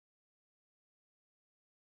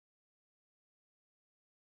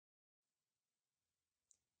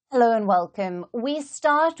Hello and welcome. We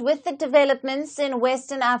start with the developments in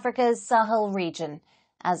Western Africa's Sahel region,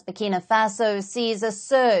 as Burkina Faso sees a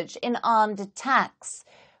surge in armed attacks.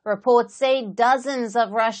 Reports say dozens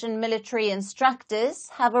of Russian military instructors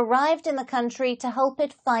have arrived in the country to help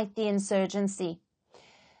it fight the insurgency.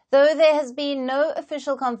 Though there has been no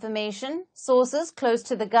official confirmation, sources close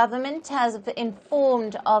to the government have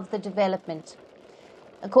informed of the development.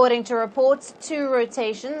 According to reports, 2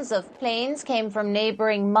 rotations of planes came from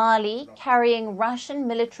neighboring Mali carrying Russian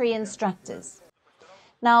military instructors.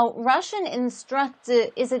 Now, Russian instructor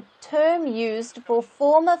is a term used for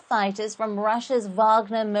former fighters from Russia's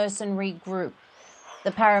Wagner mercenary group.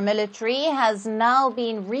 The paramilitary has now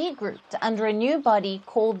been regrouped under a new body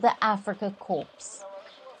called the Africa Corps.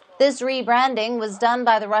 This rebranding was done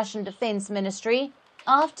by the Russian Defense Ministry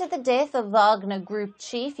after the death of Wagner Group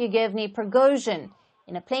chief Yevgeny Prigozhin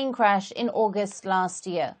in a plane crash in August last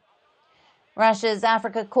year. Russia's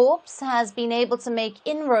Africa Corps has been able to make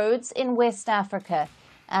inroads in West Africa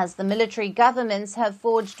as the military governments have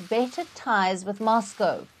forged better ties with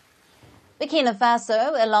Moscow. Burkina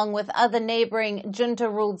Faso, along with other neighboring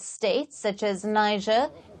junta-ruled states such as Niger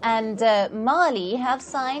and Mali, have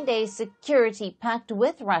signed a security pact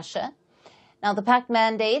with Russia. Now, the pact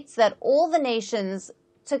mandates that all the nations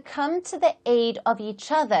to come to the aid of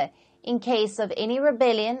each other in case of any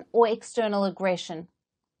rebellion or external aggression.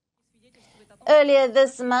 Earlier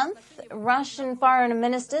this month, Russian Foreign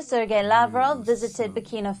Minister Sergei Lavrov visited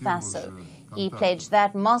Burkina Faso. He pledged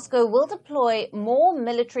that Moscow will deploy more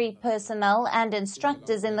military personnel and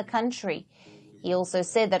instructors in the country. He also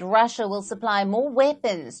said that Russia will supply more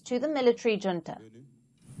weapons to the military junta.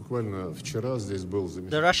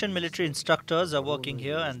 The Russian military instructors are working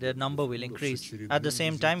here and their number will increase. At the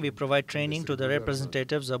same time, we provide training to the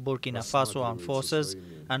representatives of Burkina Faso armed forces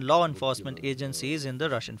and law enforcement agencies in the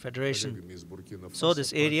Russian Federation. So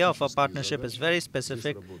this area of our partnership is very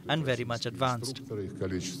specific and very much advanced.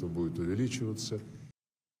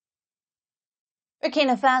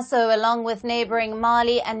 Burkina Faso, along with neighboring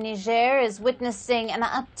Mali and Niger, is witnessing an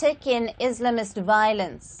uptick in Islamist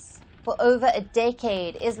violence. For over a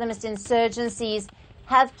decade, Islamist insurgencies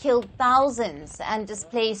have killed thousands and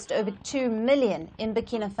displaced over 2 million in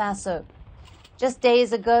Burkina Faso. Just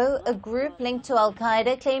days ago, a group linked to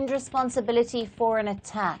Al-Qaeda claimed responsibility for an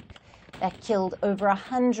attack that killed over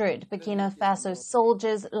 100 Burkina Faso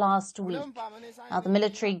soldiers last week. Now, the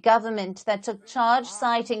military government that took charge,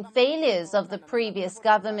 citing failures of the previous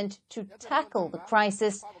government to tackle the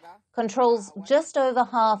crisis, controls just over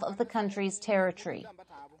half of the country's territory.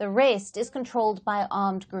 The rest is controlled by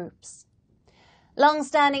armed groups.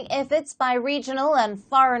 Long-standing efforts by regional and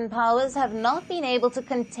foreign powers have not been able to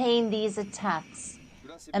contain these attacks.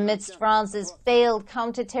 Amidst France's failed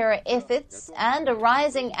counter-terror efforts and a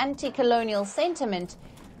rising anti-colonial sentiment,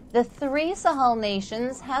 the 3 Sahel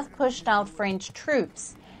nations have pushed out French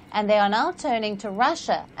troops, and they are now turning to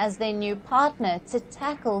Russia as their new partner to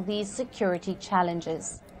tackle these security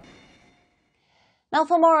challenges. Now,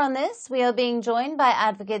 for more on this, we are being joined by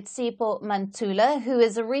Advocate Sipho Mantula, who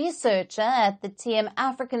is a researcher at the TM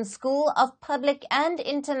African School of Public and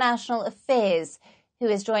International Affairs, who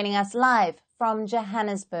is joining us live from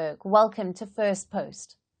Johannesburg. Welcome to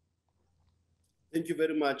Firstpost. Thank you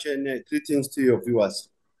very much, and greetings to your viewers.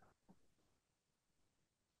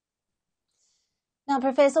 Now,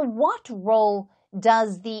 Professor, what role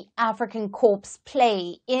does the African Corps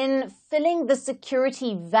play in filling the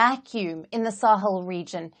security vacuum in the Sahel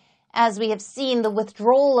region, as we have seen the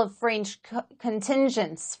withdrawal of French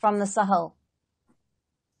contingents from the Sahel?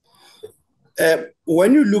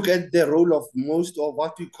 When you look at the role of most of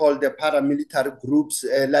what we call the paramilitary groups,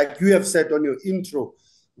 like you have said on your intro,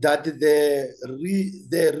 that the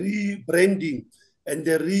rebranding and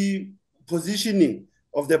the repositioning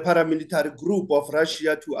of the paramilitary group of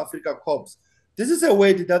Russia to Africa Corps. This is a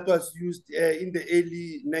word that was used in the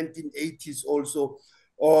early 1980s also,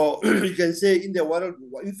 or you can say in World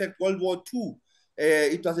War II.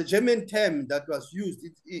 It was a German term that was used.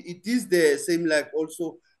 It is the same like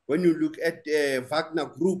also when you look at Wagner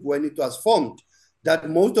Group when it was formed, that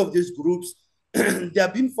most of these groups, they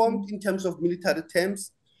have been formed in terms of military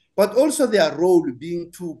terms, but also their role being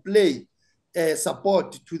to play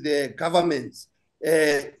support to the governments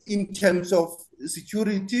in terms of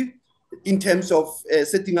security, in terms of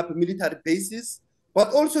setting up military bases,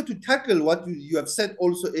 but also to tackle what you have said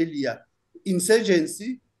also earlier,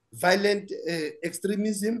 insurgency, violent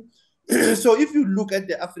extremism. So if you look at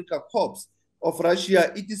the Africa Corps of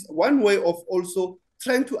Russia, it is one way of also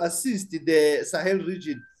trying to assist the Sahel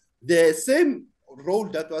region. The same role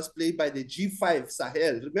that was played by the G5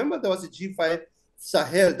 Sahel. Remember, there was a G5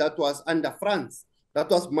 Sahel that was under France. that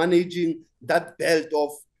was managing that belt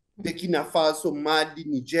of Burkina Faso, Mali,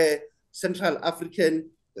 Niger, Central African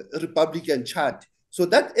Republic, and Chad. So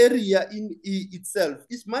that area in itself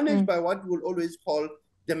is managed by what we'll always call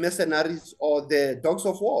the mercenaries or the dogs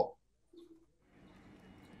of war.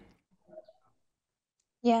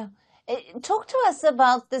 Yeah. Talk to us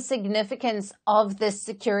about the significance of this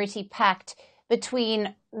security pact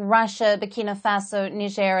between Russia, Burkina Faso,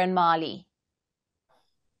 Niger, and Mali.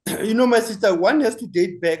 You know, my sister, one has to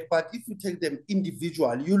date back, but if you take them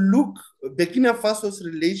individual, you look Burkina Faso's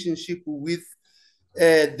relationship with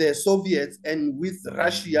the Soviets and with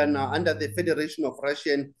Russia now under the Federation of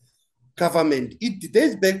Russian government, it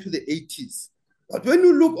dates back to the 80s. But when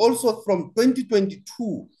you look also from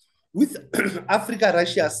 2022 with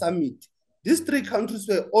Africa-Russia summit, these three countries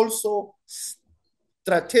were also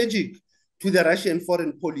strategic to the Russian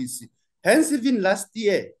foreign policy. Hence, even last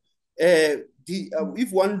year,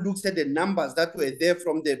 if one looks at the numbers that were there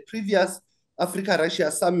from the previous Africa-Russia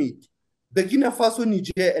summit, Burkina Faso,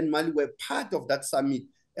 Niger, and Mali were part of that summit.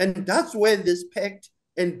 And that's where this pact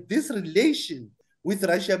and this relation with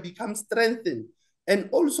Russia becomes strengthened. And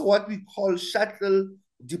also what we call shuttle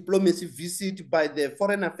diplomacy visit by the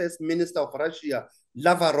Foreign Affairs Minister of Russia,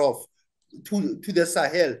 Lavrov, to the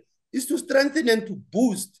Sahel, is to strengthen and to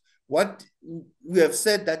boost what we have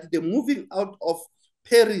said, that the moving out of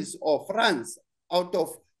Paris or France out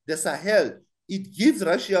of the Sahel, it gives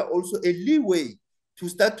Russia also a leeway to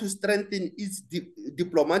start to strengthen its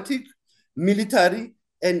diplomatic, military,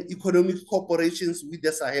 and economic cooperations with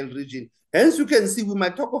the Sahel region. Hence, you can see we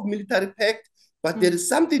might talk of military pact, but there is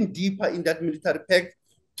something deeper in that military pact.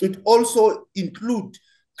 It also includes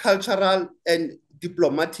cultural and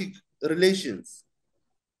diplomatic relations.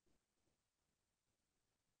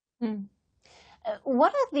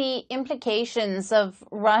 What are the implications of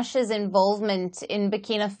Russia's involvement in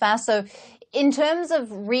Burkina Faso in terms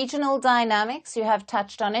of regional dynamics, you have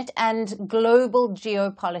touched on it, and global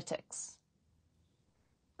geopolitics?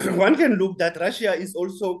 One can look that Russia is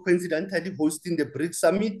also coincidentally hosting the BRICS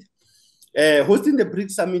summit. Hosting the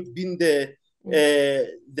BRICS summit being the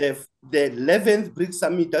 11th BRICS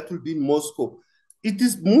summit that will be in Moscow. It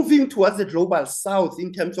is moving towards the global south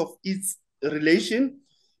in terms of its relation.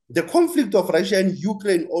 The conflict of Russia and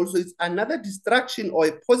Ukraine also is another distraction or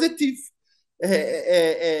a positive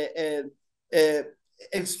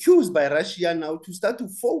excuse by Russia now to start to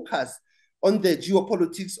focus on the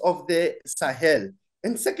geopolitics of the Sahel.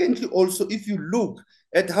 And secondly, also, if you look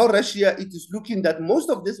at how Russia, it is looking that most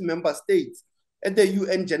of these member states at the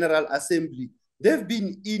UN General Assembly, they've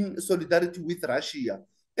been in solidarity with Russia.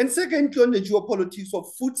 And secondly, on the geopolitics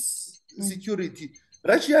of food security,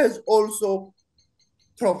 Russia has also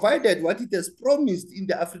provided what it has promised in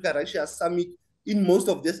the Africa-Russia summit in most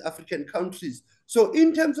of these African countries. So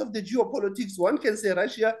in terms of the geopolitics, one can say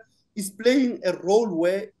Russia is playing a role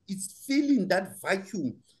where it's filling that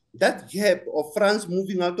vacuum, that gap of France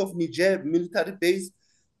moving out of Niger military base,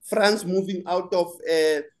 France moving out of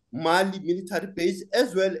Mali military base,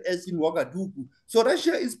 as well as in Ouagadougou. So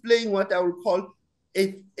Russia is playing what I would call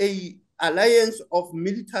a alliance of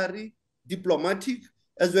military, diplomatic,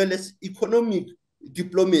 as well as economic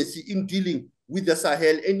diplomacy in dealing with the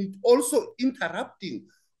Sahel, and it also interrupting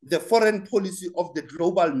the foreign policy of the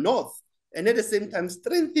global north, and at the same time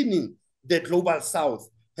strengthening the global south.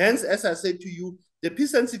 Hence, as I said to you, the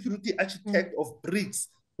peace and security architect of BRICS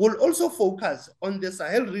will also focus on the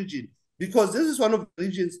Sahel region, because this is one of the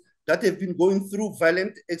regions that have been going through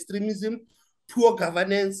violent extremism, poor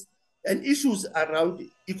governance, and issues around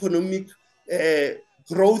economic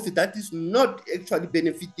growth that is not actually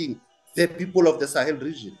benefiting the people of the Sahel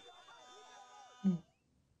region.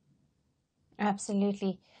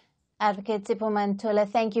 Absolutely. Advocate Tsipho Mantula,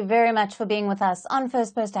 thank you very much for being with us on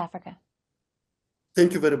First Post Africa.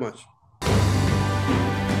 Thank you very much.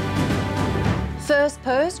 First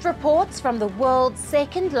Post reports from the world's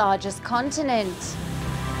second largest continent.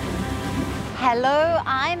 Hello,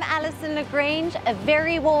 I'm Alyson Grange. A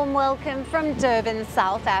very warm welcome from Durban,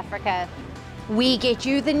 South Africa. We get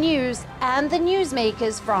you the news and the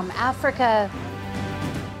newsmakers from Africa.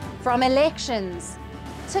 From elections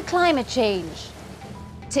to climate change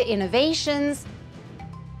to innovations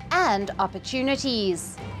and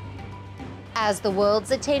opportunities. As the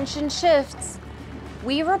world's attention shifts,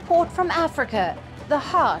 we report from Africa, the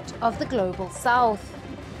heart of the global south.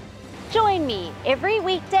 Join me every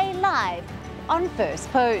weekday live on First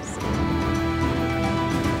Post.